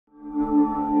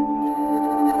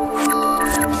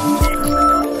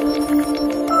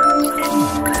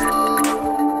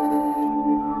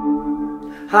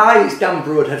Hi, it's Dan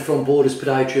Broadhead from Borders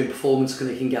Podiatry and Performance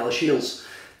Clinic in Galashiels.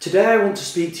 Today I want to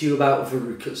speak to you about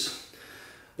verrucas.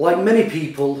 Like many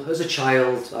people, as a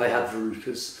child I had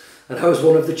verrucas, and I was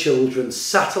one of the children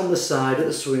sat on the side at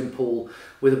the swimming pool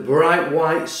with a bright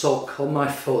white sock on my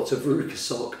foot, a verruca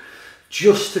sock,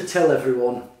 just to tell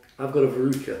everyone I've got a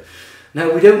verruca.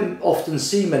 Now, we don't often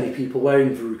see many people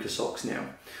wearing verruca socks now,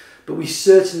 but we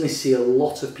certainly see a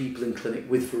lot of people in clinic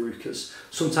with verrucas.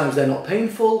 Sometimes they're not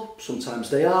painful,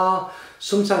 sometimes they are,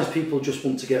 sometimes people just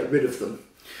want to get rid of them.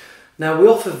 Now, we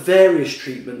offer various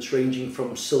treatments ranging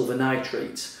from silver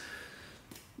nitrate,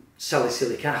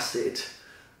 salicylic acid,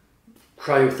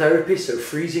 cryotherapy, so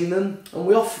freezing them, and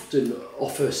we often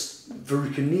offer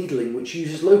verruca needling, which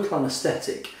uses local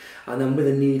anaesthetic, and then with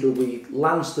a needle we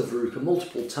lance the verruca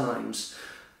multiple times.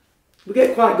 We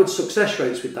get quite good success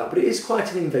rates with that, but it is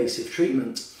quite an invasive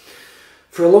treatment.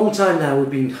 For a long time now we've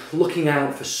been looking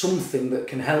out for something that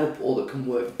can help or that can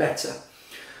work better.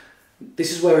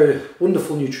 This is where a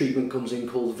wonderful new treatment comes in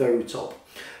called Verrutop.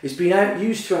 It's been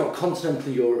used throughout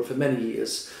continental Europe for many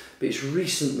years, but it's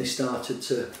recently started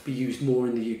to be used more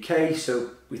in the UK,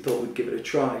 so we thought we'd give it a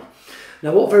try.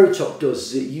 Now, what Verrutop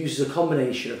does is it uses a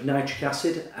combination of nitric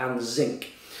acid and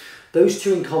zinc. Those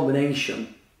two in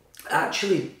combination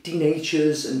actually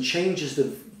denatures and changes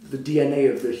the DNA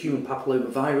of the human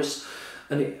papillomavirus,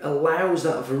 and it allows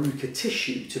that verruca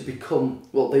tissue to become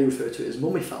what they refer to as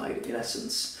mummified in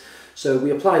essence. So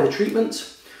we apply the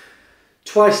treatment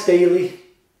twice daily.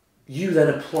 You then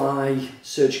apply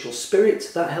surgical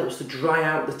spirit. That helps to dry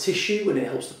out the tissue and it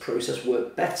helps the process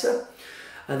work better.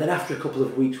 And then after a couple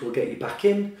of weeks we'll get you back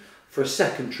in for a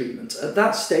second treatment. At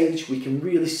that stage we can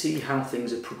really see how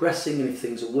things are progressing and if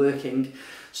things are working.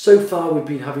 So far we've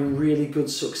been having really good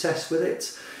success with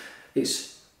it.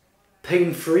 It's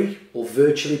pain-free or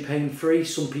virtually pain-free.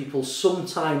 Some people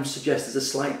sometimes suggest there's a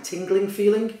slight tingling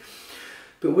feeling,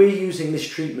 but we're using this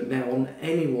treatment now on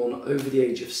anyone over the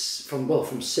age of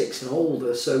from 6 and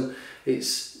older, so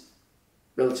it's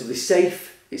relatively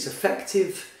safe, it's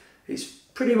effective, it's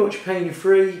pretty much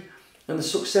pain-free, and the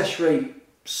success rate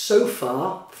so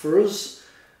far for us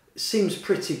seems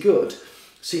pretty good.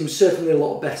 Seems certainly a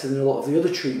lot better than a lot of the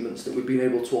other treatments that we've been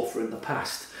able to offer in the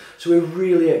past. So we're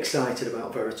really excited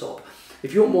about Verrutop.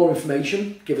 If you want more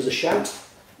information, give us a shout.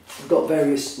 We've got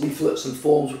various leaflets and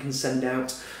forms we can send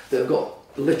out that have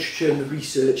got literature and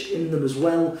research in them as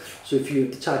well. So if you're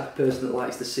the type of person that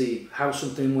likes to see how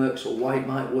something works or why it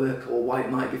might work or why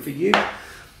it might be for you,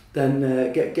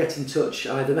 then get in touch.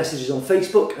 Either messages on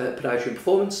Facebook at Podiatry and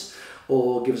Performance,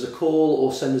 or give us a call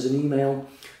or send us an email,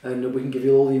 and we can give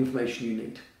you all the information you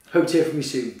need. Hope to hear from you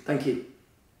soon. Thank you.